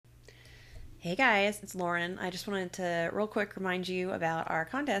Hey guys, it's Lauren. I just wanted to real quick remind you about our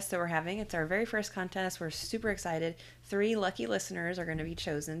contest that we're having. It's our very first contest. We're super excited. 3 lucky listeners are going to be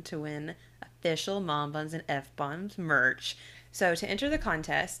chosen to win official Mom Buns and F Bombs merch. So to enter the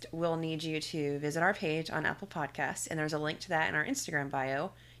contest, we'll need you to visit our page on Apple Podcasts, and there's a link to that in our Instagram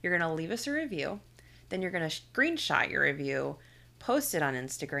bio. You're going to leave us a review. Then you're going to screenshot your review, post it on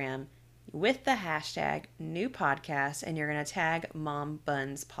Instagram with the hashtag new podcast, and you're going to tag Mom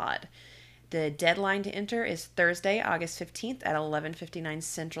Buns Pod. The deadline to enter is Thursday, August 15th at 11:59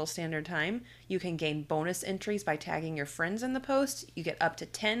 Central Standard Time. You can gain bonus entries by tagging your friends in the post. You get up to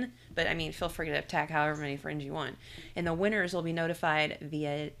 10, but feel free to tag however many friends you want. And the winners will be notified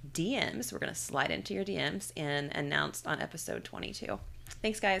via DMs. We're going to slide into your DMs and announced on episode 22.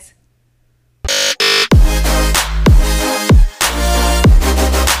 Thanks, guys.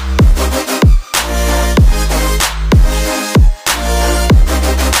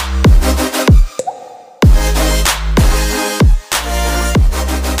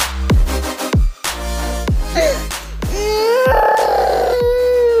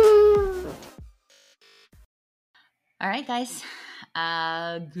 All right, guys.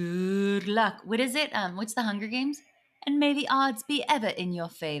 Good luck. What is it? What's the Hunger Games? And may the odds be ever in your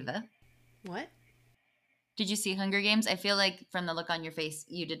favor. What? Did you see Hunger Games? I feel like from the look on your face,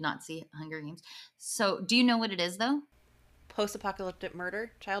 you did not see Hunger Games. So do you know what it is, though? Post-apocalyptic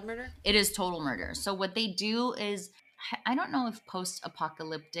murder? Child murder? It is total murder. So what they do is, I don't know if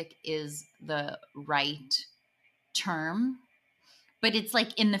post-apocalyptic is the right term, but it's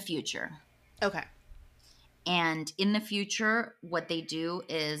like in the future. Okay. And in the future, what they do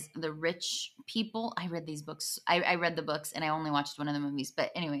is the rich people, I read these books. I read the books and I only watched one of the movies.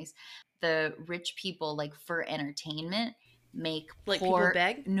 But anyways, the rich people, like for entertainment, make Like poor... people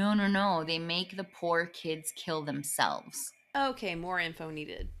beg? No. They make the poor kids kill themselves. Okay, more info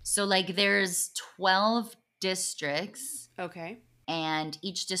needed. So like there's 12 districts. Okay. And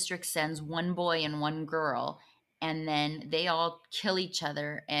each district sends one boy and one girl. And then they all kill each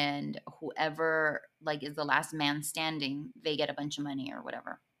other, and whoever like is the last man standing, they get a bunch of money or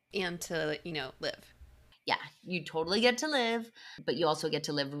whatever. And to, live. Yeah, you totally get to live, but you also get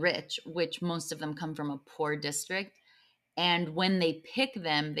to live rich, which most of them come from a poor district. And when they pick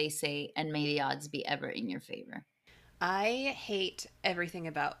them, they say, and may the odds be ever in your favor. I hate everything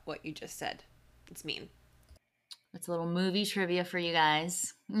about what you just said. It's mean. That's a little movie trivia for you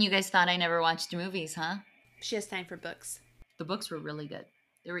guys. You guys thought I never watched movies, huh? She has time for books. The books were really good.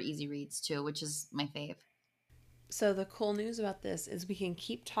 They were easy reads too, which is my fave. So the cool news about this is we can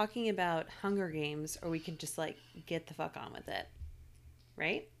keep talking about Hunger Games, or we can just get the fuck on with it.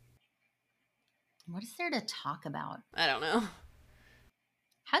 Right? What is there to talk about? I don't know.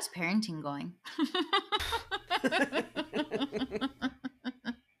 How's parenting going?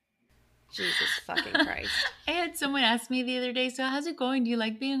 Jesus fucking Christ. I had someone ask me the other day, so how's it going? Do you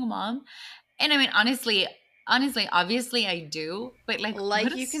like being a mom? And honestly, obviously I do, but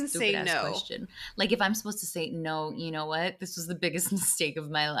what you can say no. Question. Like if I'm supposed to say no, you know what? This was the biggest mistake of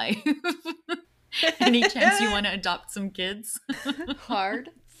my life. Any chance you want to adopt some kids? Hard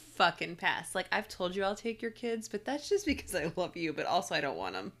fucking pass. I've told you I'll take your kids, but that's just because I love you, but also I don't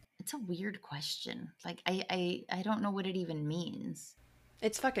want them. It's a weird question. I don't know what it even means.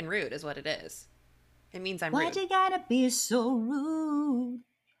 It's fucking rude is what it is. It means I'm rude. Why'd you gotta be so rude?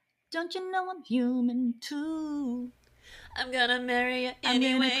 Don't you know I'm human too? I'm gonna marry you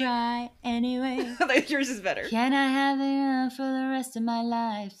anyway. I'm gonna cry anyway. Yours is better. Can I have you for the rest of my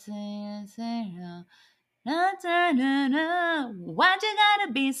life? Say no. No. Why'd you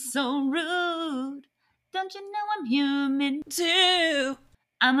gotta be so rude? Don't you know I'm human too?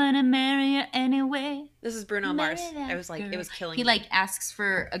 I'm gonna marry you anyway. This is Bruno Mars. I was like, girl. It was killing me. He asks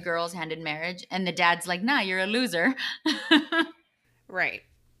for a girl's hand in marriage, and the dad's like, nah, you're a loser. Right.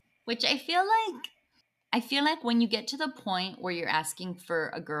 Which I feel like when you get to the point where you're asking for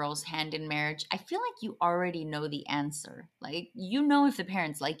a girl's hand in marriage, I feel like you already know the answer. You know if the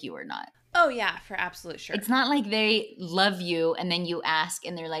parents like you or not. Oh, yeah, for absolute sure. It's not like they love you and then you ask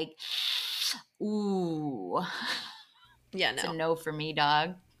and they're like, ooh. Yeah, no. It's a no for me,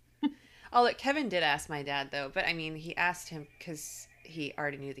 dog. Oh, look, Kevin did ask my dad, though. But, he asked him because he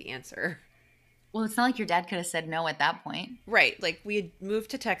already knew the answer. Well, it's not like your dad could have said no at that point. Right. We had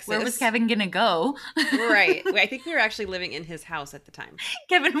moved to Texas. Where was Kevin going to go? Right. I think we were actually living in his house at the time.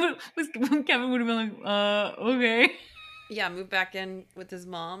 Kevin would have been like, okay. Yeah, moved back in with his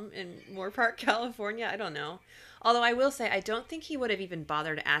mom in Moore Park, California. I don't know. Although I will say, I don't think he would have even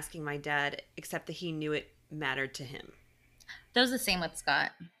bothered asking my dad, except that he knew it mattered to him. That was the same with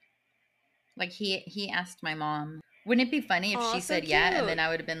Scott. He asked my mom, wouldn't it be funny if she said yeah, and then I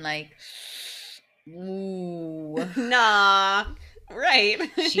would have been like, Ooh. Nah. Right.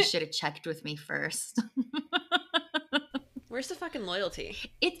 She should have checked with me first. Where's the fucking loyalty?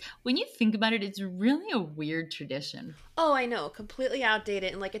 It's when you think about it, it's really a weird tradition. Oh, I know. Completely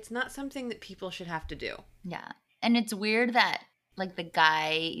outdated. And, like, it's not something that people should have to do. Yeah. And it's weird that like the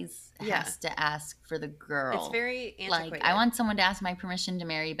guys Yeah. has to ask for the girl. It's very antiquated. Like I want someone to ask my permission to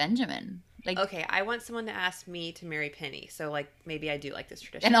marry Benjamin. Like Okay, I want someone to ask me to marry Penny. So, like, maybe I do like this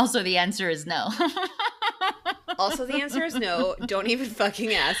tradition. and also the answer is no. Also, the answer is no. Don't even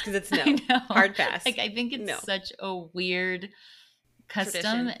fucking ask because it's no. I know. Hard pass. Like I think it's No. such a weird custom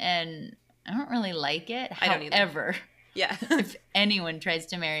Tradition. and I don't really like it. I don't either. However, Yeah. if anyone tries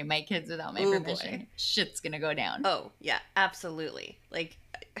to marry my kids without my Ooh, permission, boy. shit's gonna go down. Oh, yeah, absolutely. Like,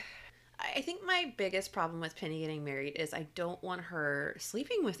 I think my biggest problem with Penny getting married is I don't want her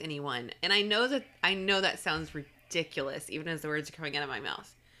sleeping with anyone. And I know that sounds ridiculous, even as the words are coming out of my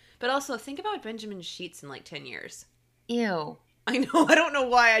mouth. But also, think about Benjamin's sheets in like 10 years. Ew. I know. I don't know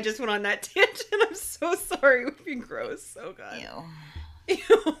why I just went on that tangent. I'm so sorry. It would be gross. Oh, God. Ew.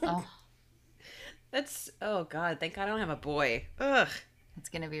 Ew. Oh, Oh, God. Thank God I don't have a boy. Ugh. it's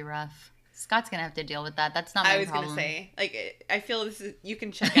gonna be rough. Scott's gonna have to deal with that. That's not my I was problem. going to say, like, I feel this is, you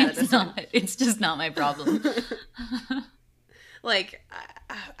can check out of this It's not. It's just not my problem. Like,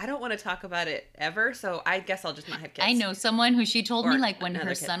 I don't want to talk about it ever, so I guess I'll just not have kids. I know someone who she told Or me like when another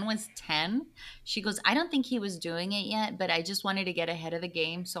her kid. son was 10, she goes, I don't think he was doing it yet, but I just wanted to get ahead of the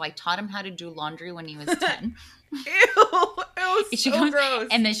game. So I taught him how to do laundry when he was 10. Ew, She so goes- gross.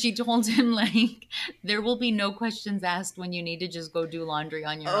 And then she told him like, there will be no questions asked when you need to just go do laundry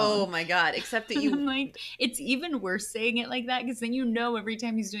on your oh own. my God, except that I'm you, like, it's even worse saying it like that because then you know every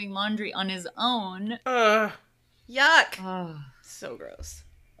time he's doing laundry on his own. yuck. Oh. So gross.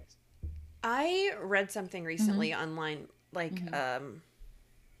 I read something recently online, like, I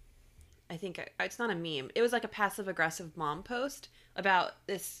think it's not a meme. It was like a passive aggressive mom post about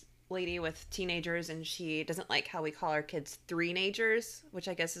this lady with teenagers, and she doesn't like how we call our kids three-nagers, which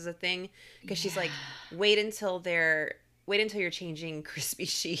I guess is a thing, because she's like, wait until you're changing crispy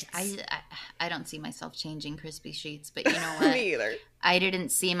sheets. I don't see myself changing crispy sheets, but you know what? Me either. I didn't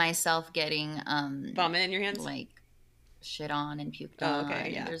see myself getting Vomit in your hands? like shit on and puked Oh, on. okay,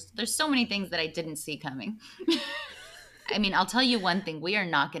 and yeah. There's so many things that I didn't see coming. I mean, I'll tell you one thing: we are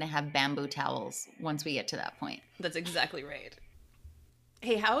not going to have bamboo towels once we get to that point. That's exactly right.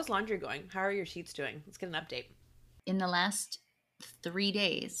 Hey, how is laundry going? How are your sheets doing? Let's get an update. In the last 3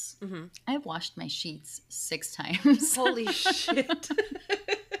 days, Mm-hmm. I've washed my sheets 6 times. Holy shit.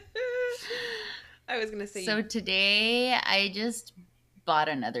 I was going to say, So today I just bought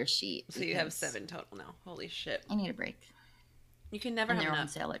another sheet. so you have because 7 total now. Holy shit. I need a break. You can never And have they're on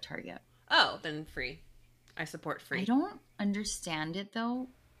enough. sale at Target. Oh, then free. I support free. I don't understand it though.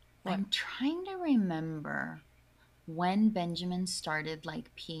 What? I'm trying to remember when Benjamin started like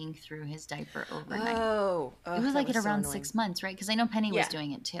peeing through his diaper overnight. Oh. It was like at around 6 months, right? Because I know Penny was Yeah.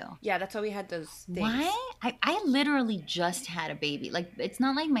 doing it too. Yeah, that's why we had those things. Why? I literally just had a baby. Like, it's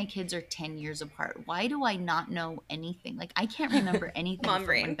not like my kids are 10 years apart. Why do I not know anything? Like, I can't remember anything Mom from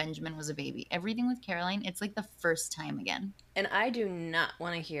brain. when Benjamin was a baby. Everything with Caroline, it's like the first time again. And I do not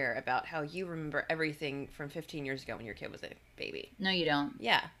want to hear about how you remember everything from 15 years ago when your kid was a baby. No, you don't.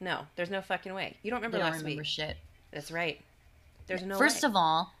 Yeah, no. There's no fucking way. You don't remember You don't last remember week. shit. That's right. There's no First way. of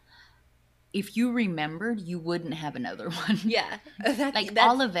all, if you remembered, you wouldn't have another one. Yeah. Like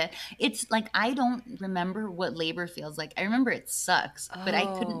all of it. It's like I don't remember what labor feels like. I remember it sucks, but I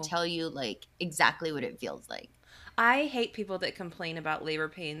Oh. couldn't tell you like exactly what it feels like. I hate people that complain about labor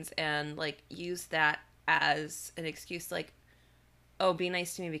pains and like use that as an excuse, like, oh, be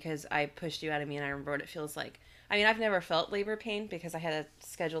nice to me because I pushed you out of me and I remember what it feels like. I mean, I've never felt labor pain because I had a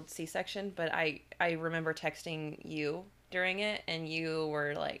scheduled C-section, but I remember texting you during it and you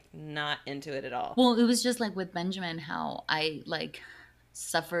were like not into it at all. Well, it was just like with Benjamin, how I like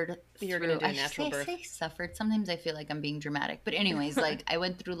suffered. You're gonna do a I natural birth. say suffered. Sometimes I feel like I'm being dramatic, but anyways, like I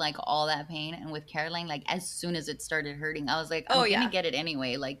went through like all that pain, and with Caroline, like as soon as it started hurting, I was like, I'm Oh, gonna yeah. get it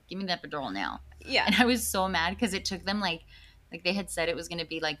anyway. Like, give me that epidural now. Yeah. And I was so mad because it took them like they had said it was going to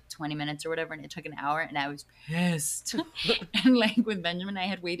be like 20 minutes or whatever, and it took an hour, and I was pissed. And like with Benjamin, I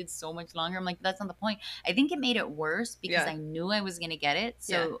had waited so much longer. I'm like, that's not the point. I think it made it worse because Yeah. I knew I was going to get it.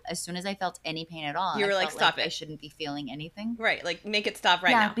 So Yeah. as soon as I felt any pain at all, You were I like, felt "Stop it." I shouldn't be feeling anything. Right. Like, make it stop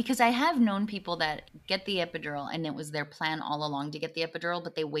right yeah, now. because I have known people that get the epidural and it was their plan all along to get the epidural,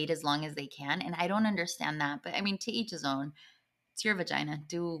 but they wait as long as they can. And I don't understand that. But I mean, to each his own. It's your vagina.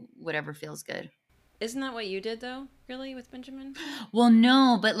 Do whatever feels good. Isn't that what you did though? Really, with Benjamin? Well,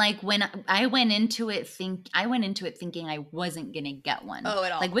 no, but like when I went into it thinking I wasn't gonna get one. Oh,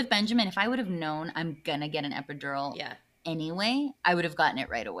 at all. Like with Benjamin, if I would have known I'm gonna get an epidural Yeah. anyway, I would have gotten it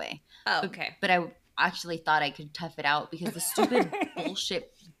right away. Oh, okay. But I actually thought I could tough it out because the stupid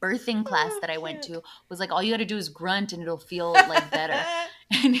bullshit birthing class that I went to was like, all you got to do is grunt and it'll feel like better.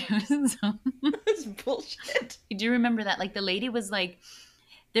 And it was so That's bullshit. I do remember that. Like the lady was like,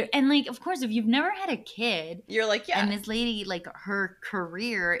 there, and like, of course, if you've never had a kid, You're like, yeah. and this lady, like, her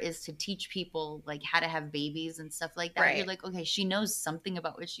career is to teach people like how to have babies and stuff like that. Right. You're like, okay, she knows something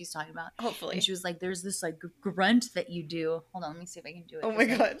about what she's talking about. Hopefully. And she was like, there's this like grunt that you do. Hold on, let me see if I can do it. Oh my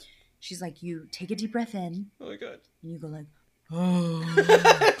God. She's like, you take a deep breath in. Oh my God. And you go like, oh.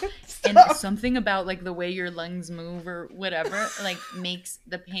 And something about like the way your lungs move or whatever like makes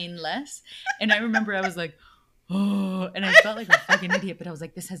the pain less. And I remember I was like, oh, and I felt like a fucking idiot, but I was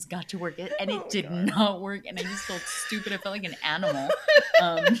like, this has got to work. And it did not work. And I just felt stupid. I felt like an animal.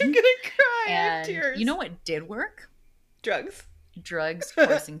 I'm gonna cry. I have And tears. you know what did work? Drugs. Drugs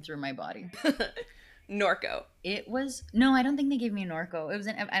coursing through my body. Norco. It was no, I don't think they gave me Norco. It was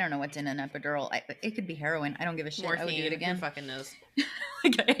I don't know what's in an epidural. It could be heroin. I don't give a shit. Morphine. I would do it again. Who fucking knows?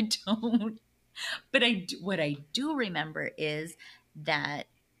 Like I don't. But what I do remember is that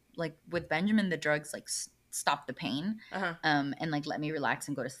like with Benjamin, the drugs like stopped the pain, and like let me relax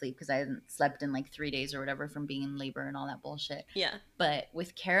and go to sleep because I hadn't slept in like 3 days or whatever from being in labor and all that bullshit. Yeah. But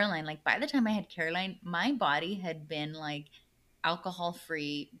with Caroline, like by the time I had Caroline, my body had been like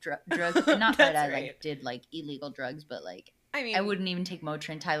alcohol-free drugs. Not that I like did like illegal drugs, but like I mean, I wouldn't even take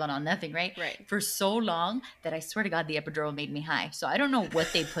Motrin, Tylenol, nothing, right? Right. For so long that I swear to God, the epidural made me high. So I don't know what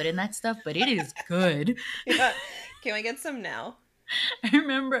they put in that stuff, but it is good. Yeah. Can I get some now? I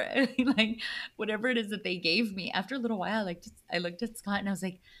remember like whatever it is that they gave me. After a little while, like I looked at Scott and I was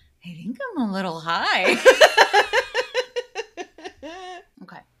like, I think I'm a little high.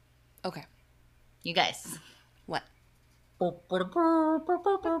 Okay. Okay. You guys. What?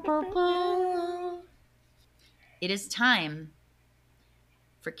 It is time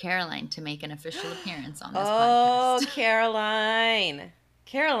for Caroline to make an official appearance on this Oh, podcast.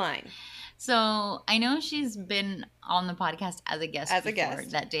 Caroline. So I know she's been on the podcast as a guest before,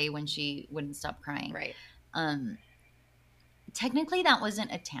 that day when she wouldn't stop crying. Right. Technically that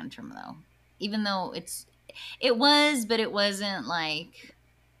wasn't a tantrum though. Even though it was, but it wasn't like.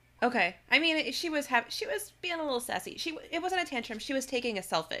 Okay. I mean, she was being a little sassy. It wasn't a tantrum. She was taking a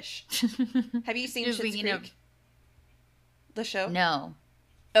selfish. Have you seen Schitt's Creek? The show? No.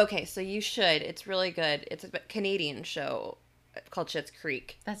 Okay, so you should. It's really good. It's a Canadian show called Schitt's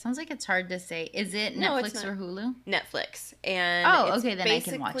Creek. That sounds like it's hard to say. Is it No, Netflix or Hulu? Netflix. And okay, then I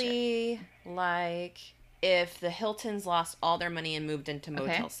can watch it. Basically like if the Hiltons lost all their money and moved into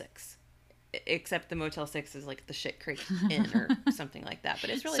Motel 6. Except the Motel 6 is like the Shit Creek Inn or something like that.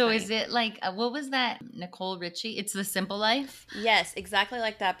 But it's really funny. Is it like, what was that? Nicole Richie? It's The Simple Life? Yes, exactly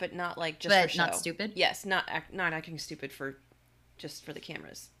like that, but not like just for show. But not stupid? Yes, not acting stupid just for the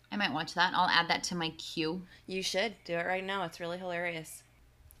cameras. I might watch that. I'll add that to my queue. You should. Do it right now. It's really hilarious.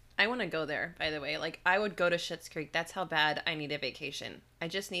 I want to go there, by the way. Like, I would go to Schitt's Creek. That's how bad I need a vacation. I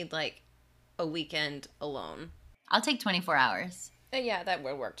just need, like, a weekend alone. I'll take 24 hours. Yeah, that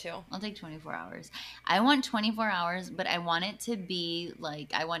would work, too. I'll take 24 hours. I want 24 hours, but I want it to be,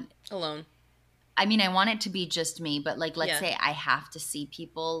 like, alone. I mean, I want it to be just me, but, like, let's say I have to see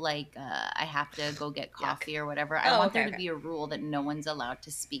people, like, I have to go get coffee or whatever. I want there to be a rule that no one's allowed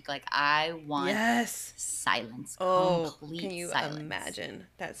to speak. Like, I want silence. Complete can you silence. imagine?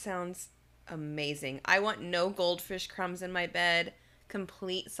 That sounds amazing. I want no goldfish crumbs in my bed.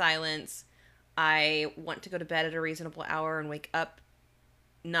 Complete silence. I want to go to bed at a reasonable hour and wake up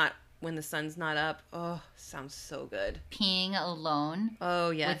not when the sun's not up. Oh, sounds so good. Peeing alone.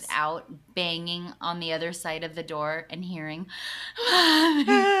 Oh, yes. Without banging on the other side of the door and hearing,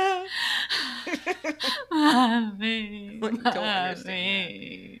 Mommy, Don't understand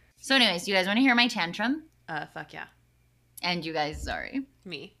that. So anyways, you guys want to hear my tantrum? Fuck yeah. And you guys, sorry.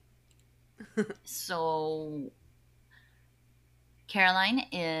 Me. So Caroline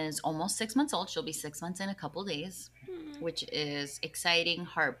is almost 6 months old. She'll be 6 months in a couple days, which is exciting,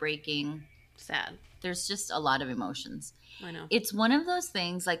 heartbreaking, sad. There's just a lot of emotions. I know. It's one of those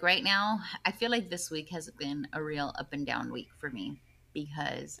things, like right now, I feel like this week has been a real up and down week for me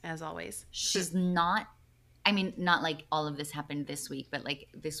because as always, she's not, I mean, not like all of this happened this week, but like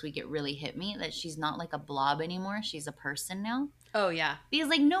this week it really hit me that she's not like a blob anymore. She's a person now. Oh, yeah. Because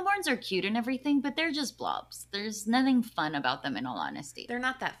like newborns are cute and everything, but they're just blobs. There's nothing fun about them in all honesty. They're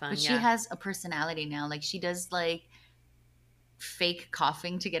not that fun, But she has a personality now. Like she does like fake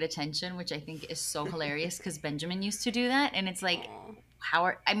coughing to get attention, which I think is so hilarious because Benjamin used to do that. And it's like,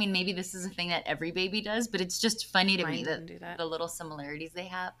 Aw. I mean, maybe this is a thing that every baby does, but it's just funny to Mine me didn't that do that. the little similarities they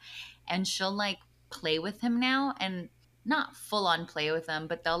have. And she'll like play with him now, and not full on play with him,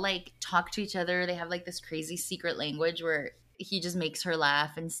 but they'll like talk to each other. They have like this crazy secret language where he just makes her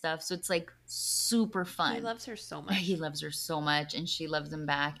laugh and stuff. So it's like super fun. He loves her so much. He loves her so much, and she loves him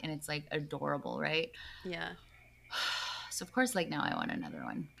back, and it's like adorable, right? Yeah. So of course, like now I want another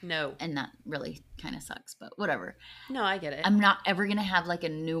one, No. and that really kind of sucks, but whatever. No, I get it. I'm not ever gonna have like a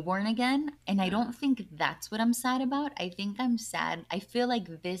newborn again, and I don't think that's what I'm sad about. I think I'm sad. I feel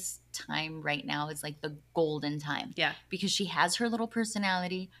like this time right now is like the golden time. Yeah. Because she has her little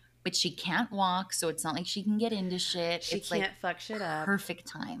personality, but she can't walk, so it's not like she can get into shit. She It's can't like fuck shit up. perfect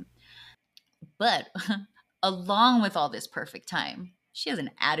time. But along with all this perfect time, she has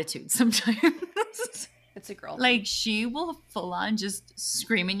an attitude sometimes. It's a girl. Like she will full on just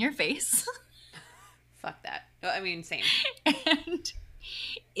scream in your face. Fuck that. I mean, same. And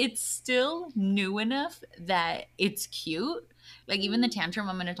it's still new enough that it's cute. Like even the tantrum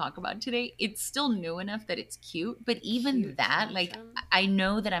I'm going to talk about today, it's still new enough that it's cute. But even Cute that, like tantrum. I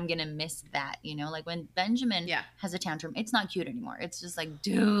know that I'm going to miss that, you know, like when Benjamin Yeah. has a tantrum, it's not cute anymore. It's just like,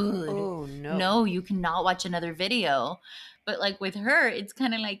 dude, Oh, no. no, you cannot watch another video. But like with her, it's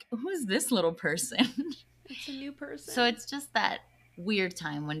kind of like, who's this little person? It's a new person. So it's just that weird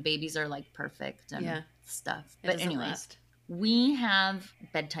time when babies are like perfect and stuff. It But doesn't anyways, last. we have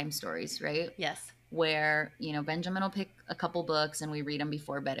bedtime stories, right? Yes. Where, you know, Benjamin will pick a couple books and we read them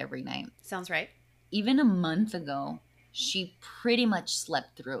before bed every night. Sounds right. Even a month ago, she pretty much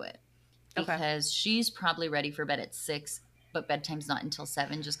slept through it Okay. because she's probably ready for bed at 6, but bedtime's not until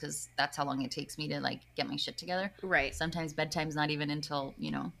 7 just because that's how long it takes me to like get my shit together. Right. Sometimes bedtime's not even until,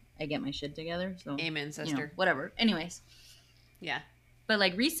 you know, I get my shit together. So, Amen, sister. you know, whatever. Anyways. Yeah. But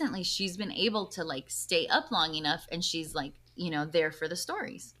like recently she's been able to like stay up long enough and she's like, you know, there for the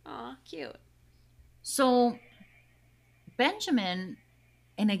stories. Aw, cute. So Benjamin,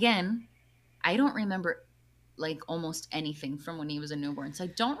 and again, I don't remember like almost anything from when he was a newborn. So I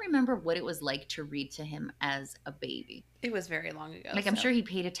don't remember what it was like to read to him as a baby. It was very long ago. Like I'm sure he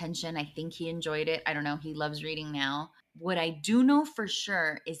paid attention. I think he enjoyed it. I don't know. He loves reading now. What I do know for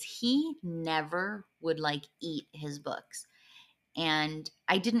sure is he never would like eat his books. And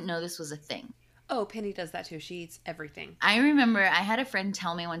I didn't know this was a thing. Oh, Penny does that too. She eats everything. I remember I had a friend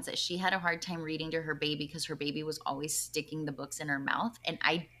tell me once that she had a hard time reading to her baby because her baby was always sticking the books in her mouth, and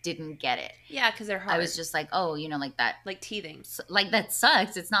I didn't get it. Yeah, because they're hard. I was just like, oh, you know, like that. like teething. Like that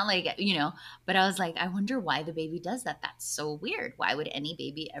sucks. It's not like, you know, but I was like, I wonder why the baby does that. That's so weird. Why would any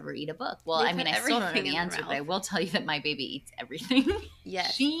baby ever eat a book? Well, They I mean, put I still don't know everything the in their answer, but I mouth. will tell you that my baby eats everything.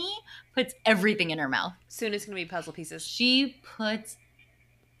 Yes. She puts everything in her mouth. Soon it's going to be puzzle pieces. She puts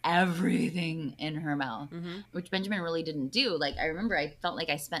everything in her mouth, Mm-hmm. which Benjamin really didn't do. Like, I remember I felt like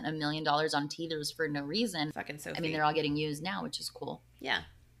I spent $1 million on teethers for no reason. Fucking Sophie. I mean, they're all getting used now, which is cool. Yeah.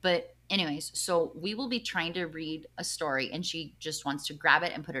 But anyways, so we will be trying to read a story and she just wants to grab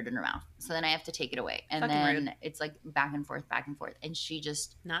it and put it in her mouth. So then I have to take it away. And Fucking then rude. it's like back and forth, back and forth. And she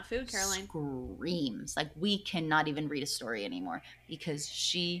just Not food, Caroline. screams. Like we cannot even read a story anymore because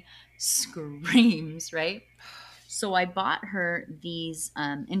she screams, right? So I bought her these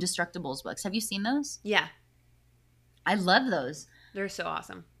Indestructibles books. Have you seen those? Yeah. I love those. They're so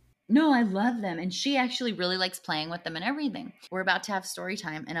awesome. No, I love them. And she actually really likes playing with them and everything. We're about to have story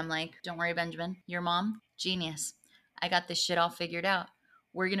time. And I'm like, don't worry, Benjamin. Your mom, genius. I got this shit all figured out.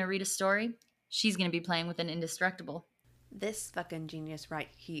 We're going to read a story. She's going to be playing with an indestructible. This fucking genius right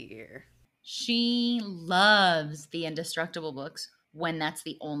here. She loves the indestructible books when that's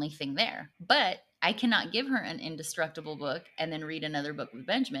the only thing there. But I cannot give her an indestructible book and then read another book with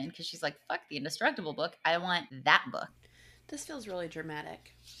Benjamin because she's like, fuck the indestructible book. I want that book. This feels really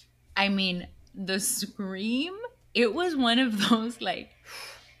dramatic. I mean, the scream, it was one of those like...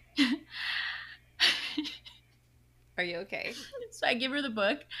 Are you okay? So I give her the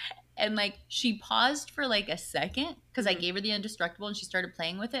book and like she paused for like a second because I Mhm. gave her the indestructible and she started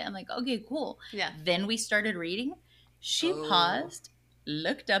playing with it. I'm like, okay, cool. Yeah. Then we started reading. She Oh. paused,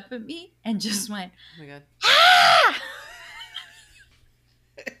 looked up at me, and just went, Oh my god. ah!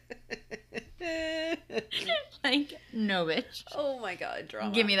 Like, no, bitch. Oh my god,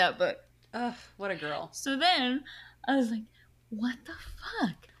 drama. Give me that book. Ugh, what a girl. So then I was like, what the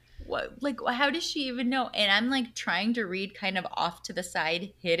fuck? What, like, how does she even know? And I'm like trying to read kind of off to the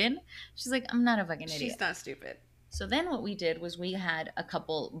side, hidden. She's like, I'm not a fucking idiot. She's not stupid. So then what we did was we had a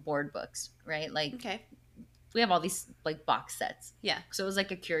couple board books, right? Like, Okay. we have all these like box sets. Yeah. So it was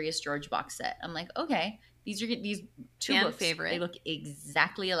like a Curious George box set. I'm like, okay, These two Fan books. favorite. They look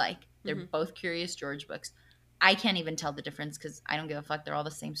exactly alike. They're Mhm. both Curious George books. I can't even tell the difference because I don't give a fuck. They're all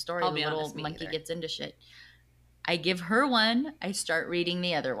the same story. I'll The be little honest, me monkey either. gets into shit. I give her one. I start reading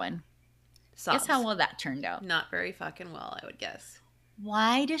the other one. Guess how Sobs. well that turned out. Not very fucking well, I would guess.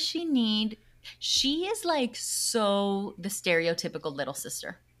 Why does she need? She is like so the stereotypical little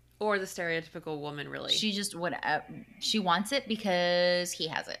sister. Or the stereotypical woman, really. She just she wants it because he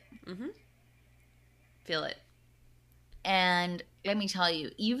has it. Mm-hmm. Feel it. And let me tell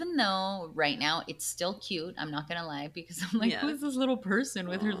you, even though right now it's still cute, I'm not gonna lie, because I'm like, Yeah. who's this little person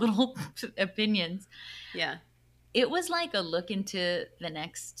with her Aw. little opinions? Yeah. It was like a look into the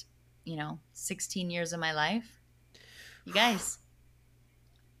next, 16 years of my life. You guys,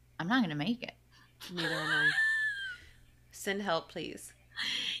 I'm not gonna make it. Neither am I. Send help, please.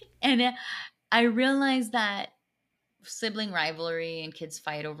 And I realized that sibling rivalry and kids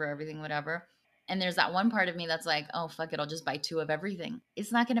fight over everything, whatever. And there's that one part of me that's like, oh, fuck it, I'll just buy 2 of everything.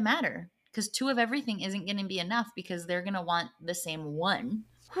 It's not going to matter because 2 of everything isn't going to be enough because they're going to want the same one.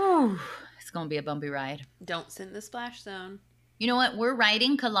 Whew, it's going to be a bumpy ride. Don't send the splash zone. You know what? We're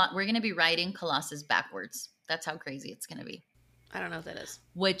going to be riding Colossus backwards. That's how crazy it's going to be. I don't know what that is.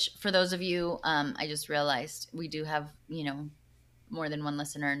 Which, for those of you, I just realized we do have, more than one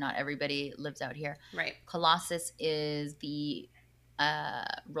listener. Not everybody lives out here. Right. Colossus is the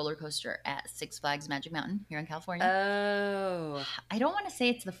roller coaster at Six Flags Magic Mountain here in California. Oh. I don't want to say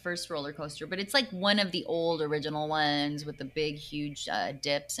it's the first roller coaster, but it's like one of the old original ones with the big, huge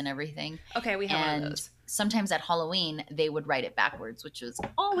dips and everything. Okay, we have one of those. Sometimes at Halloween, they would ride it backwards, which was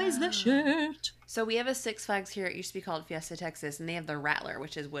always the shit. So we have a Six Flags here. It used to be called Fiesta Texas, and they have the Rattler,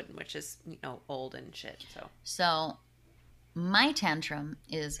 which is wooden, which is, old and shit. So my tantrum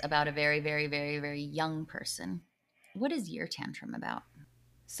is about a very, very, very, very young person. What is your tantrum about?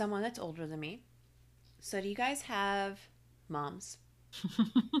 Someone that's older than me. So do you guys have moms?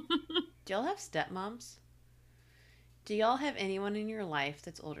 Do y'all have stepmoms? Do y'all have anyone in your life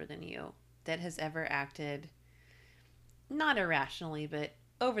that's older than you that has ever acted not irrationally, but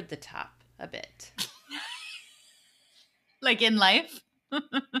over the top a bit? Like in life?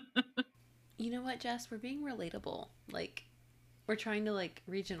 You know what, Jess? We're being relatable. Like, we're trying to,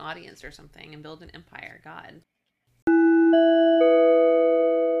 reach an audience or something and build an empire. God.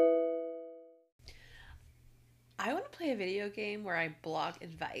 I want to play a video game where I block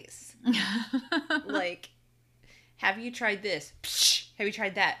advice. Have you tried this? Have you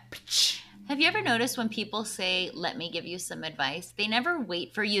tried that? Have you ever noticed when people say, let me give you some advice, they never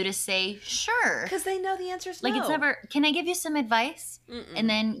wait for you to say, sure. Because they know the answer's no. Like, it's never, can I give you some advice? Mm-mm. And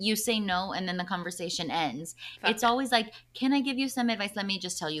then you say no, and then the conversation ends. Fuck It's it. always like, can I give you some advice? Let me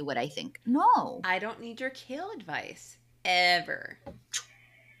just tell you what I think. No. I don't need your kill advice. Ever.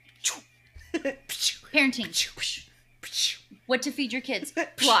 Parenting. What to feed your kids.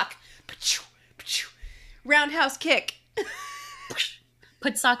 Block. Roundhouse kick.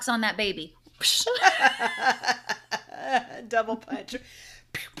 Put socks on that baby. Double punch.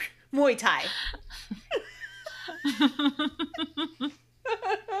 Muay Thai.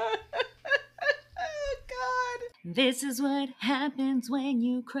 Oh, God. This is what happens when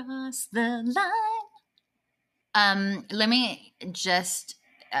you cross the line. Let me just,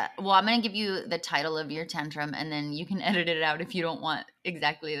 I'm going to give you the title of your tantrum, and then you can edit it out if you don't want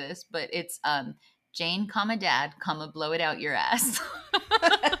exactly this, but it's Jane, Dad, blow it out your ass.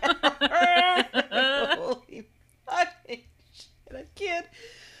 Holy fucking shit, I can't.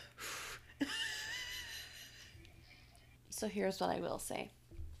 So here's what I will say.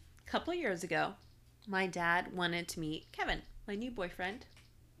 A couple of years ago, my dad wanted to meet Kevin, my new boyfriend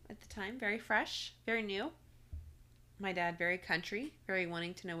at the time. Very fresh, very new. My dad, very country, very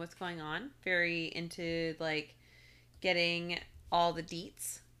wanting to know what's going on, very into getting all the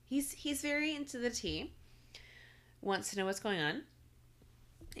deets. He's very into the tea, wants to know what's going on.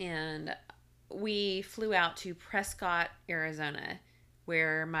 And we flew out to Prescott, Arizona,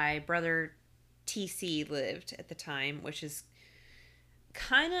 where my brother TC lived at the time, which is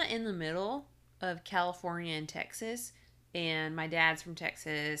kind of in the middle of California and Texas. And my dad's from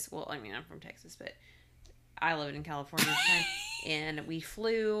Texas. Well, I mean, I'm from Texas, but I lived in California at the time. And we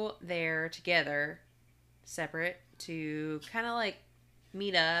flew there together, separate, to kind of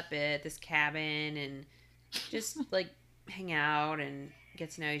meet up at this cabin and just hang out and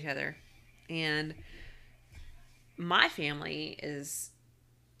get to know each other. And my family is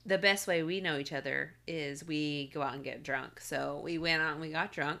the best way we know each other is we go out and get drunk. So we went out and we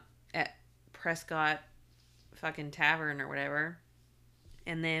got drunk at Prescott fucking Tavern or whatever.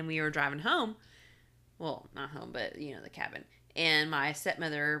 And then we were driving home. Well, not home, but the cabin. And my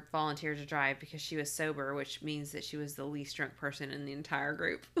stepmother volunteered to drive because she was sober, which means that she was the least drunk person in the entire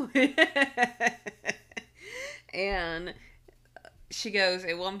group. And she goes,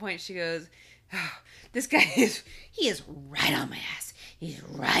 at one point, she goes, oh, this guy he is right on my ass. He's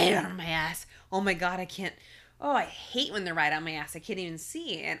right on my ass. Oh my God, I can't. Oh, I hate when they're right on my ass. I can't even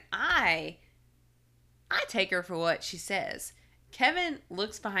see. And I take her for what she says. Kevin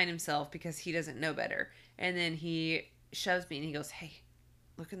looks behind himself because he doesn't know better. And then he shoves me and he goes, hey,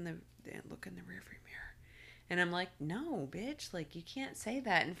 look in the rearview mirror. And I'm like, no, bitch. Like, you can't say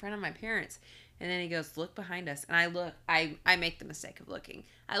that in front of my parents. And then he goes, look behind us. And I look. I make the mistake of looking.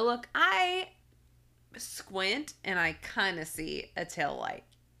 I squint, and I kind of see a tail light.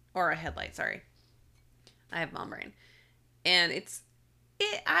 Or a headlight, sorry. I have mom brain. And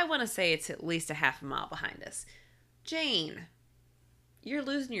I want to say it's at least a half a mile behind us. Jane, you're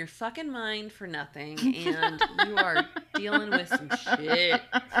losing your fucking mind for nothing, and you are dealing with some shit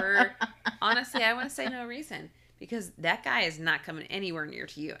for, honestly, I want to say no reason, because that guy is not coming anywhere near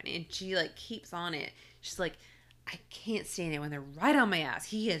to you. And she, like, keeps on it. She's like, I can't stand it when they're right on my ass.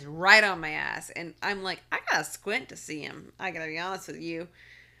 He is right on my ass. And I'm like, I gotta squint to see him. I gotta be honest with you.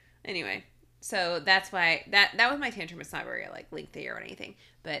 Anyway, so that's why that was my tantrum. It's not very, like, lengthy or anything,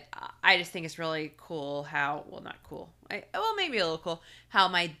 but I just think it's really cool how, well, not cool, well, maybe a little cool, how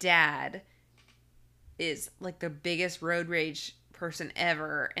my dad is, like, the biggest road rage person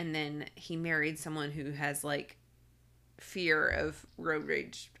ever, and then he married someone who has, like, fear of road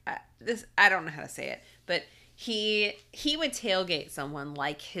rage. I don't know how to say it, but he would tailgate someone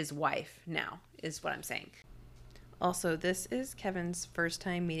like his wife now, is what I'm saying. Also, this is Kevin's first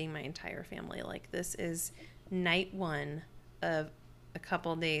time meeting my entire family. Like, this is night one of a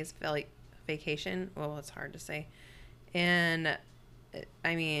couple days vacation. Well, it's hard to say. And,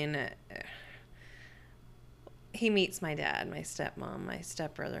 I mean, he meets my dad, my stepmom, my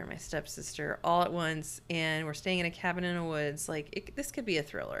stepbrother, my stepsister all at once. And we're staying in a cabin in the woods. Like, this could be a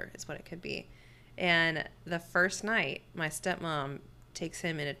thriller, is what it could be. And the first night, my stepmom takes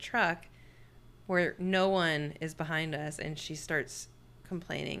him in a truck where no one is behind us, and she starts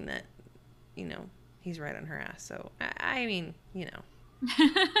complaining that, you know, he's right on her ass. So, I mean, you know.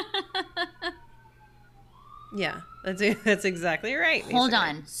 Yeah, that's exactly right. Hold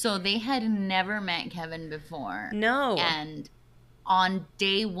on. So they had never met Kevin before. No. And on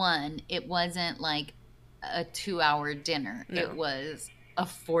day one, it wasn't like a 2-hour dinner. No. It was a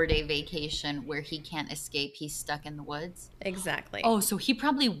 4-day vacation where he can't escape. He's stuck in the woods. Exactly. Oh, so he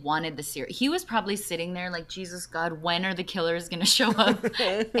probably wanted the series. He was probably sitting there like, Jesus God, when are the killers going to show up?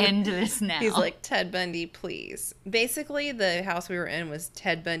 End this now. He's like, Ted Bundy, please. Basically, the house we were in was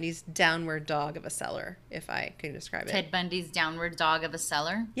Ted Bundy's downward dog of a cellar, if I could describe it. Ted Bundy's downward dog of a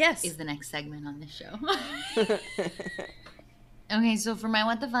cellar? Yes. Is the next segment on this show. Okay, so for my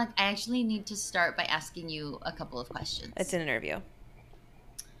what the fuck, I actually need to start by asking you a couple of questions. It's an interview.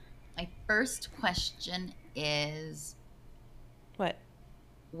 My first question is...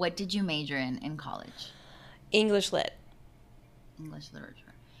 What did you major in college? English Lit. English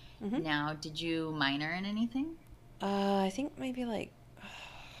literature. Mm-hmm. Now, did you minor in anything? I think maybe like...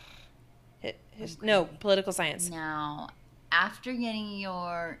 No, political science. Now, after getting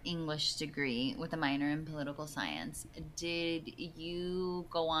your English degree with a minor in political science, did you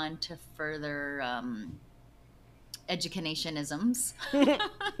go on to further educationisms?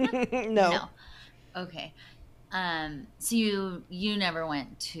 No. Okay. So you never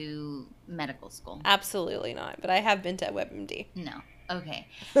went to medical school? Absolutely not. But I have been to WebMD. No. Okay.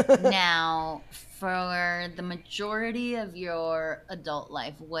 Now, for the majority of your adult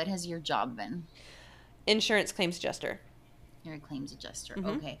life, what has your job been? Insurance claims adjuster. You're a claims adjuster. Mm-hmm.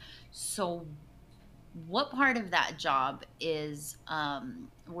 Okay. So what part of that job is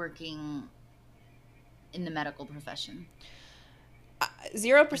working in the medical profession?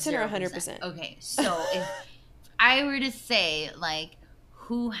 0% or 100%. Okay. So if I were to say, like,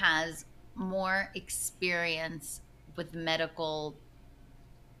 who has more experience with medical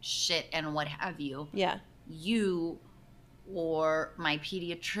shit and what have you? Yeah. You or my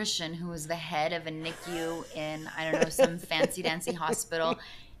pediatrician, who is the head of a NICU in, I don't know, some fancy dancy hospital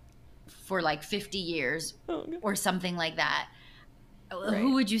for like 50 years or something like that. Right.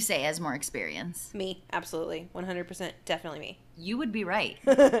 Who would you say has more experience? Me. Absolutely. 100%. Definitely me. You would be right.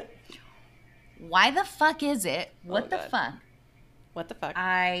 Why the fuck is it? What the fuck? What the fuck?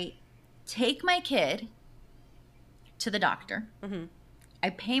 I take my kid to the doctor. Mm-hmm. I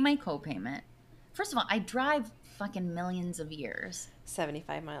pay my copayment. First of all, I drive fucking millions of years.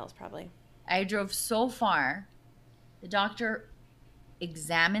 75 miles probably. I drove so far. The doctor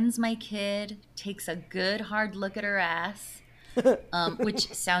examines my kid, takes a good hard look at her ass,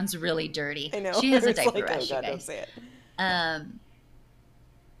 which sounds really dirty. I know. She has a It's diaper like, rash, oh you God, don't guys. say it.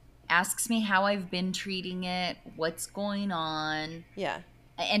 Asks me how I've been treating it, what's going on. Yeah.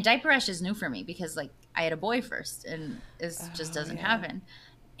 And diaper rash is new for me because like I had a boy first and this just Oh, doesn't yeah. happen.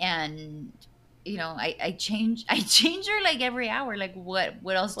 And you know, I change I change her like every hour. Like what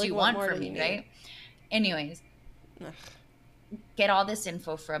else do Like, you what want more from do you me, need? right? Anyways, Ugh. get all this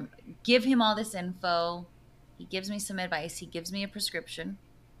info give him all this info. He gives me some advice. He gives me a prescription.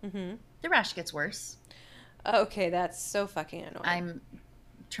 Mm-hmm. The rash gets worse. Okay, that's so fucking annoying. I'm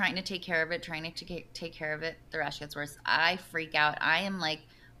trying to take care of it, take care of it. The rash gets worse. I freak out. I am like,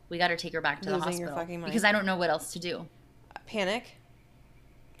 we got to take her back to the Losing your hospital fucking mind. because I don't know what else to do. Panic.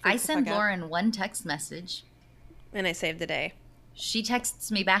 I Freak the fuck send out. Lauren one text message. And I saved the day. She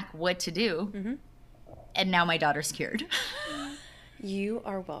texts me back what to do. Mm-hmm. And now my daughter's cured. You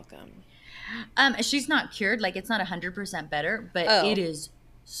are welcome. She's not cured. Like, it's not 100% better, but Oh. it is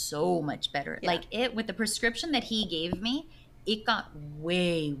so much better. Yeah. Like, with the prescription that he gave me, it got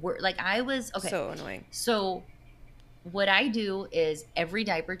way worse. Like, I was, okay. So annoying. So what I do is every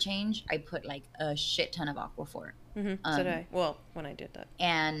diaper change, I put like a shit ton of Aquaphor. Mm-hmm. So did I. Well, when I did that.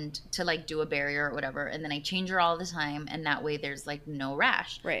 And to like do a barrier or whatever. And then I change her all the time. And that way there's like no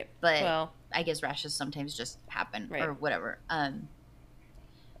rash. Right. But well, I guess rashes sometimes just happen right. or whatever.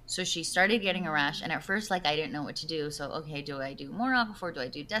 So she started getting a rash. And at first, like, I didn't know what to do. So, okay, do I do more Aquaphor? Do I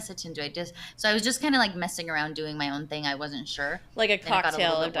do Desitin? So I was just kind of like messing around doing my own thing. I wasn't sure. Like a Then it got cocktail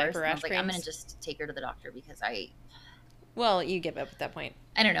little of bit worse, diaper and I rash was like, creams. I'm going to just take her to the doctor because Well, you give up at that point.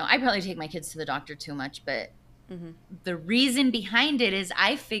 I don't know. I probably take my kids to the doctor too much, but Mm-hmm. the reason behind it is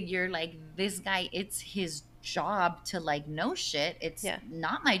I figure like this guy, it's his job to like know shit. It's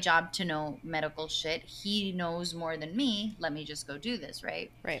not my job to know medical shit. He knows more than me. Let me just go do this, right?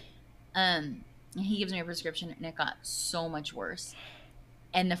 Right. He gives me a prescription and it got so much worse.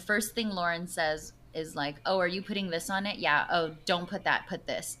 And the first thing Lauren says is like, "Oh, are you putting this on it?" "Yeah." "Oh, don't put that. Put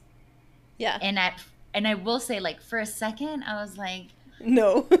this." Yeah. And I will say, like, for a second, I was like,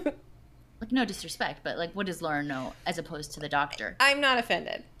 no. like, no disrespect, but like, what does Lauren know as opposed to the doctor? I'm not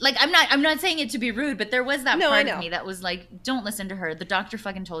offended. Like, I'm not saying it to be rude, but there was that part of me that was like, don't listen to her. The doctor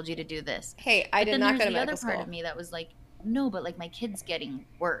fucking told you to do this. Hey, I did not go to medical school. The other part of me that was like, no, but like my kid's getting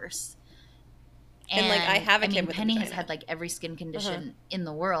worse. And like, I have a kid with Penny a has had like every skin condition in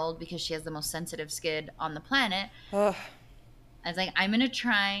the world because she has the most sensitive skin on the planet. Ugh. I was like, I'm going to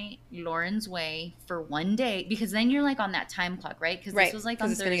try Lauren's way for one day because then you're like on that time clock, right? Because this was like on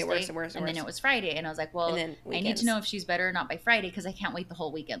Thursday get worse and worse and then it was Friday. And I was like, well, I need to know if she's better or not by Friday because I can't wait the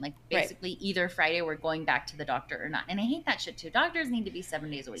whole weekend. Like basically either Friday we're going back to the doctor or not. And I hate that shit too. Doctors need to be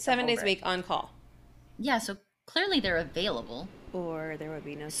 7 days a week. 7 days a week on call. Yeah, so clearly they're available. Or there would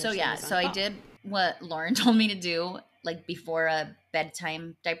be no such So yeah, so I did what Lauren told me to do like before a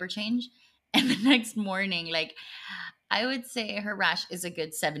bedtime diaper change. And the next morning, like I would say her rash is a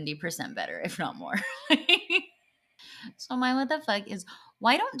good 70% better, if not more. So my what the fuck is,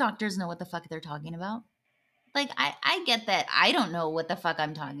 why don't doctors know what the fuck they're talking about? Like, I get that I don't know what the fuck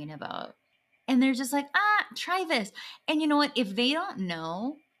I'm talking about. And they're just like, try this. And you know what? If they don't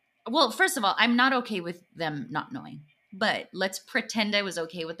know, well, first of all, I'm not okay with them not knowing. But let's pretend I was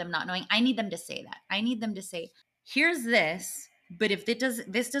okay with them not knowing. I need them to say that. I need them to say, here's this. But if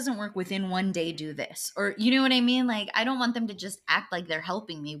this doesn't work within one day, do this. Or you know what I mean? Like, I don't want them to just act like they're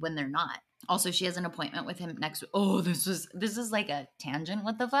helping me when they're not. Also, she has an appointment with him next week. Oh, this is like a tangent.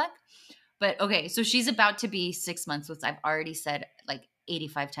 What the fuck? But okay, so she's about to be 6 months, which I've already said like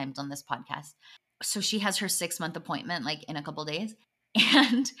 85 times on this podcast. So she has her 6-month appointment like in a couple days.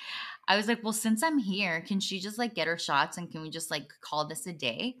 And I was like, well, since I'm here, can she just like get her shots and can we just like call this a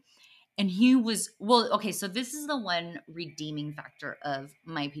day? And he was, well, okay, so this is the one redeeming factor of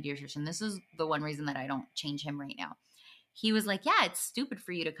my pediatrician. This is the one reason that I don't change him right now. He was like, yeah, it's stupid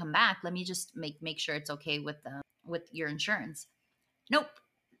for you to come back. Let me just make sure it's okay with your insurance. Nope.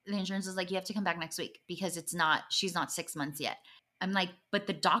 The insurance is like, you have to come back next week because she's not 6 months yet. I'm like, but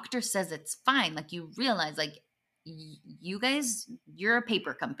the doctor says it's fine. Like, you realize, like, you guys, you're a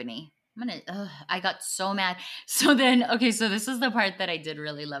paper company. I got so mad. So then, okay, so this is the part that I did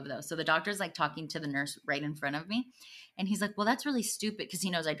really love though. So the doctor's like talking to the nurse right in front of me. And he's like, well, that's really stupid because he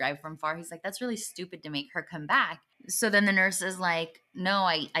knows I drive from far. He's like, that's really stupid to make her come back. So then the nurse is like, no,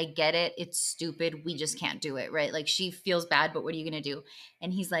 I get it. It's stupid. We just can't do it, right? Like, she feels bad, but what are you going to do?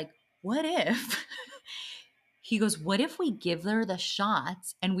 And he's like, what if? He goes, what if we give her the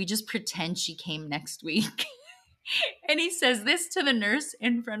shots and we just pretend she came next week? And he says this to the nurse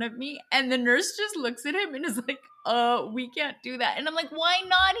in front of me. And the nurse just looks at him and is like, we can't do that. And I'm like, why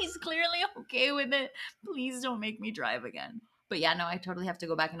not? He's clearly okay with it. Please don't make me drive again. But yeah, no, I totally have to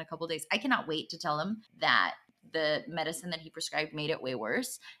go back in a couple days. I cannot wait to tell him that the medicine that he prescribed made it way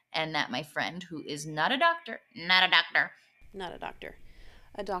worse, and that my friend, who is not a doctor, not a doctor, Not a doctor.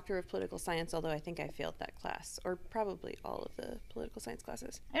 A doctor of political science, although I think I failed that class, or probably all of the political science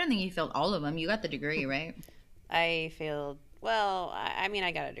classes. I don't think you failed all of them. You got the degree, right? I failed. Well, I mean,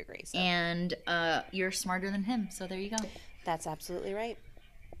 I got a degree, so. And you're smarter than him, so there you go. That's absolutely right.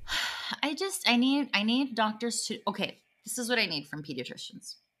 I need doctors to, okay, this is what I need from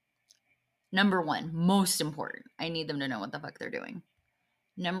pediatricians. Number one, most important, I need them to know what the fuck they're doing.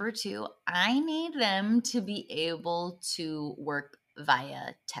 Number two, I need them to be able to work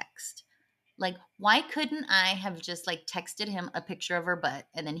via text. Like, why couldn't I have just like texted him a picture of her butt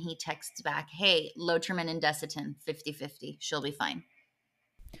and then he texts back, hey, Lotrimin and Desitin, 50-50, she'll be fine.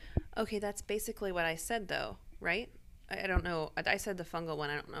 Okay, that's basically what I said, though, right? I don't know. I said the fungal one.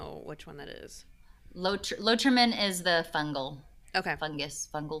 I don't know which one that is. Lotrimin is the fungal. Okay. Fungus,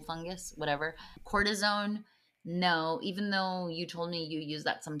 whatever. Cortisone, no. Even though you told me you use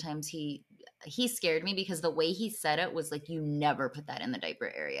that sometimes, he scared me because the way he said it was like, you never put that in the diaper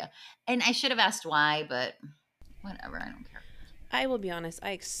area. And I should have asked why, but whatever, I don't care. I will be honest,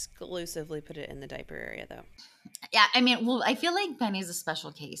 I exclusively put it in the diaper area, though. Yeah, I mean, well, I feel like Penny's a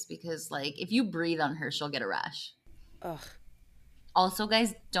special case because, like, if you breathe on her, she'll get a rash. Ugh. Also,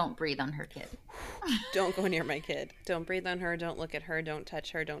 guys, don't breathe on her kid. Don't go near my kid. Don't breathe on her. Don't look at her. Don't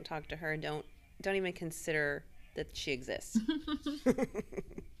touch her. Don't talk to her. Don't even consider that she exists.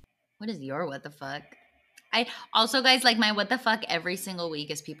 What is your what the fuck? I also, guys, like, my what the fuck every single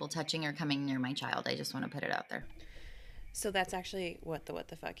week is people touching or coming near my child. I just want to put it out there. So that's actually what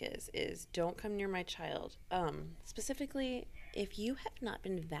the fuck is don't come near my child. Specifically, if you have not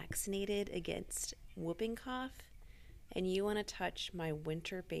been vaccinated against whooping cough and you want to touch my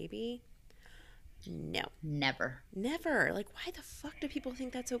winter baby, no. Never. Like, why the fuck do people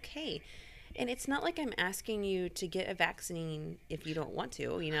think that's okay? And it's not like I'm asking you to get a vaccine if you don't want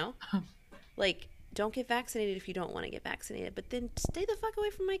to, you know? Like, don't get vaccinated if you don't want to get vaccinated, but then stay the fuck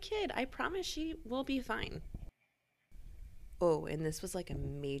away from my kid. I promise she will be fine. Oh, and this was like a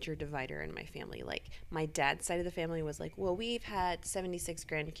major divider in my family. Like, my dad's side of the family was like, well, we've had 76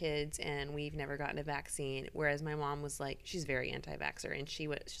 grandkids and we've never gotten a vaccine. Whereas my mom was like, she's very anti-vaxxer, and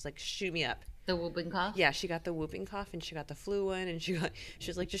she's like, shoot me up. The whooping cough? Yeah, she got the whooping cough and she got the flu one, and she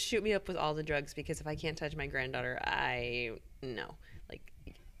was like, just shoot me up with all the drugs, because if I can't touch my granddaughter, no. Like,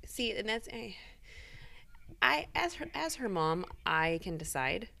 see, and that's, I as her mom, I can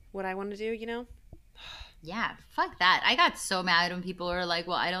decide what I want to do, you know? Yeah, fuck that. I got so mad when people were like,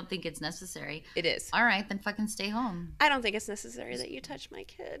 well, I don't think it's necessary. It is. All right, then fucking stay home. I don't think it's necessary that you touch my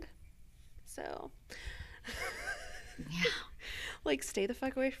kid. So, yeah. Like, stay the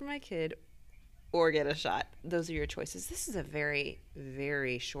fuck away from my kid or get a shot. Those are your choices. This is a very,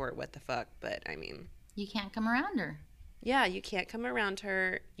 very short what the fuck, but I mean. You can't come around her. Yeah, you can't come around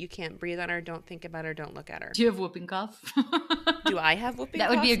her. You can't breathe on her. Don't think about her. Don't look at her. Do you have whooping cough? Do I have whooping cough?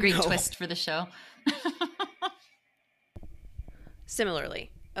 That would be a great No. twist for the show.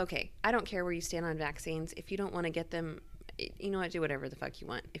 Similarly, okay, I don't care where you stand on vaccines. If you don't want to get them, you know what, do whatever the fuck you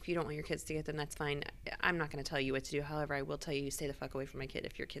want. If you don't want your kids to get them, that's fine. I'm not going to tell you what to do. However, I will tell you, stay the fuck away from my kid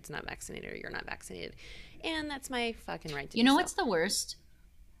if your kid's not vaccinated or you're not vaccinated. And that's my fucking right to do. You know so. what's the worst?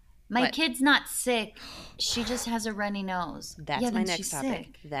 My kid's not sick. She just has a runny nose. That's my next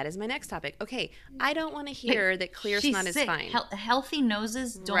topic. Sick. That is my next topic. Okay, I don't want to hear that clear snot is fine. Healthy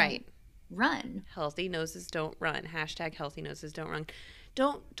noses don't run. Healthy noses don't run. Hashtag healthy noses don't run.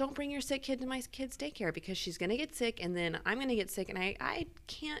 Don't bring your sick kid to my kid's daycare, because she's going to get sick and then I'm going to get sick, and I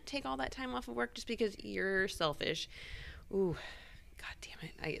can't take all that time off of work just because you're selfish. Ooh, God damn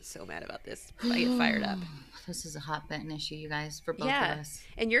it. I get so mad about this. I get fired up. This is a hot button issue, you guys, for both of us.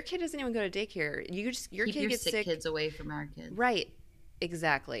 And your kid doesn't even go to daycare. Your Keep kid your gets sick. kids away from our kids. Right.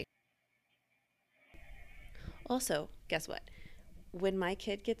 Exactly. Also, guess what? When my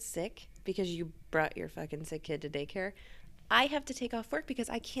kid gets sick, because you brought your fucking sick kid to daycare, I have to take off work because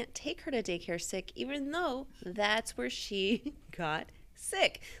I can't take her to daycare sick, even though that's where she got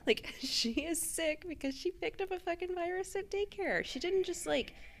sick. Like, she is sick because she picked up a fucking virus at daycare. She didn't just,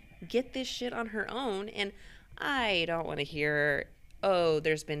 like, get this shit on her own. And I don't want to hear, oh,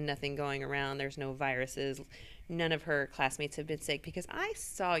 there's been nothing going around, there's no viruses, none of her classmates have been sick, because I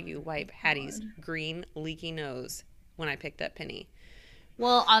saw you wipe Hattie's green leaky nose when I picked up Penny.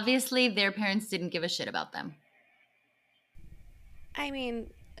 Well, obviously their parents didn't give a shit about them. I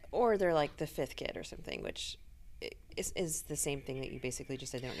mean, or they're like the fifth kid or something, which is the same thing that you basically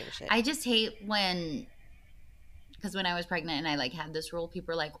just said, they don't give a shit. I just hate because when I was pregnant and I like had this rule,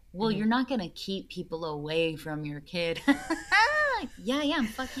 people are like, well, you're not going to keep people away from your kid. life. Yeah, I am.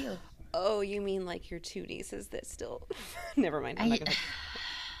 Fuck you. Oh, you mean like your two nieces that still... Never mind. I'm not I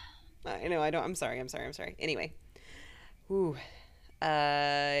gonna... I know. I don't. I'm sorry. Anyway. Ooh.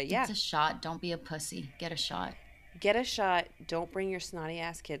 Yeah. It's a shot. Don't be a pussy. Get a shot. Get a shot. Don't bring your snotty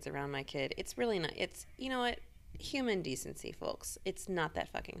ass kids around my kid. It's really not. It's, you know what? Human decency, folks. It's not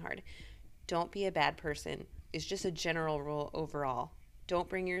that fucking hard. Don't be a bad person. It's just a general rule overall. Don't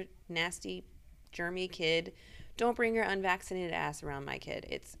bring your nasty, germy kid. Don't bring your unvaccinated ass around my kid.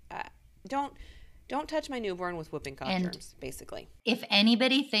 It's don't touch my newborn with whooping cough And germs, basically. if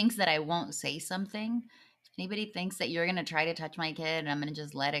anybody thinks that I won't say something, if anybody thinks that you're gonna try to touch my kid and I'm gonna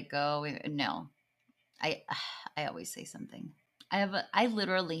just let it go, no. I I always say something. I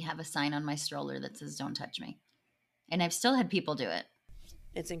literally have a sign on my stroller that says "Don't touch me," and I've still had people do it.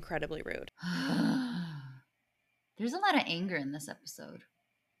 It's incredibly rude. There's a lot of anger in this episode.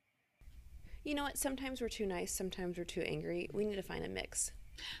 You know what? Sometimes we're too nice. Sometimes we're too angry. We need to find a mix.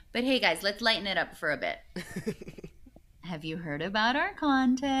 But hey, guys, let's lighten it up for a bit. Have you heard about our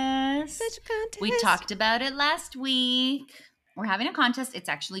contest? Such a contest. We talked about it last week. We're having a contest. It's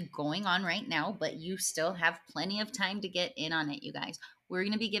actually going on right now, but you still have plenty of time to get in on it, you guys. We're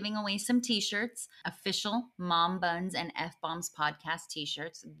going to be giving away some t-shirts, official Mom Buns and F-Bombs podcast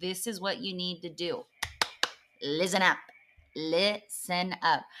t-shirts. This is what you need to do. Listen up. Listen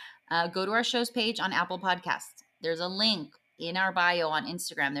up. Go to our show's page on Apple Podcasts. There's a link in our bio on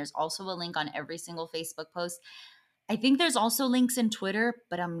Instagram. There's also a link on every single Facebook post. I think there's also links in Twitter,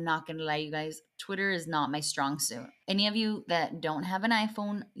 but I'm not going to lie, you guys. Twitter is not my strong suit. Any of you that don't have an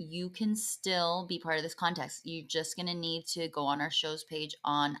iPhone, you can still be part of this contest. You're just going to need to go on our show's page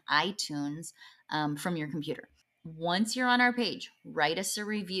on iTunes from your computer. Once you're on our page, write us a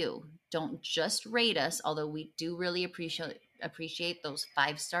review. Don't just rate us, although we do really appreciate those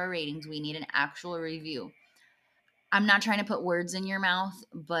 5-star ratings. We need an actual review. I'm not trying to put words in your mouth,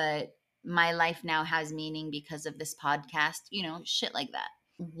 but my life now has meaning because of this podcast, shit like that.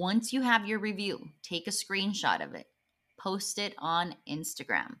 Once you have your review, take a screenshot of it, post it on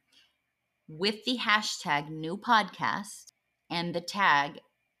Instagram with the hashtag new podcast and the tag,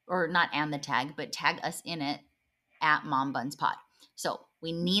 or not and the tag, but tag us in it at Mom Buns Pod. So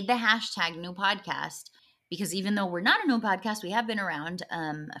we need the hashtag new podcast because even though we're not a new podcast, we have been around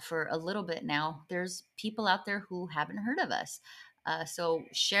for a little bit now. There's people out there who haven't heard of us. So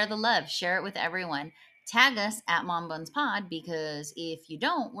share the love, share it with everyone. Tag us at Mom Buns Pod because if you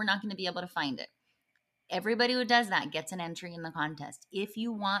don't, we're not going to be able to find it. Everybody who does that gets an entry in the contest. If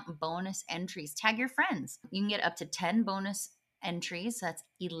you want bonus entries, tag your friends. You can get up to 10 bonus entries. That's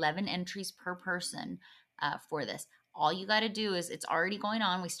 11 entries per person for this. All you got to do is, it's already going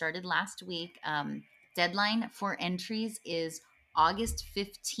on. We started last week. Deadline for entries is August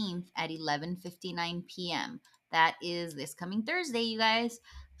 15th at 11:59 p.m. That is this coming Thursday, you guys.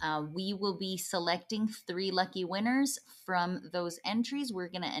 We will be selecting 3 lucky winners from those entries. We're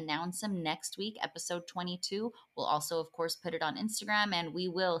going to announce them next week, episode 22. We'll also, of course, put it on Instagram, and we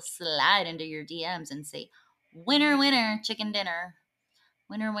will slide into your DMs and say, winner, winner, chicken dinner.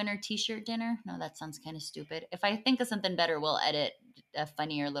 Winner, winner, t-shirt dinner. No, that sounds kind of stupid. If I think of something better, we'll edit a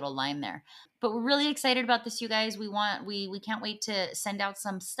funnier little line there. But we're really excited about this, you guys. We can't wait to send out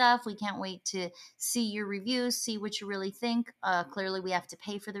some stuff. We can't wait to see your reviews, see what you really think. Clearly, we have to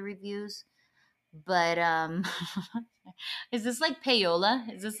pay for the reviews. But is this like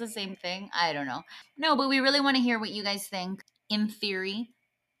payola? Is this the same thing? I don't know. No, but we really want to hear what you guys think. In theory,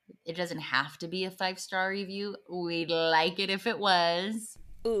 it doesn't have to be a 5-star review. We'd like it if it was.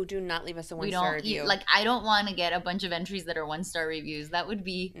 Ooh, do not leave us a 1-star review. I don't want to get a bunch of entries that are 1-star reviews. That would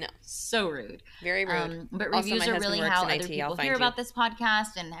be so rude. Very rude. But reviews are really how other people hear about this podcast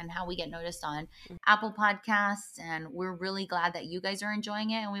and how we get noticed on Apple Podcasts. And we're really glad that you guys are enjoying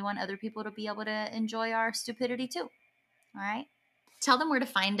it. And we want other people to be able to enjoy our stupidity too. All right? Tell them where to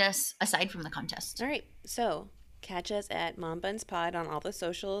find us aside from the contest. All right. So catch us at Mom Buns Pod on all the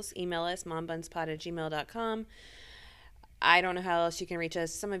socials. Email us, mombunspod@gmail.com. I don't know how else you can reach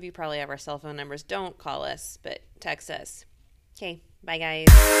us. Some of you probably have our cell phone numbers. Don't call us, but text us. Okay, bye guys.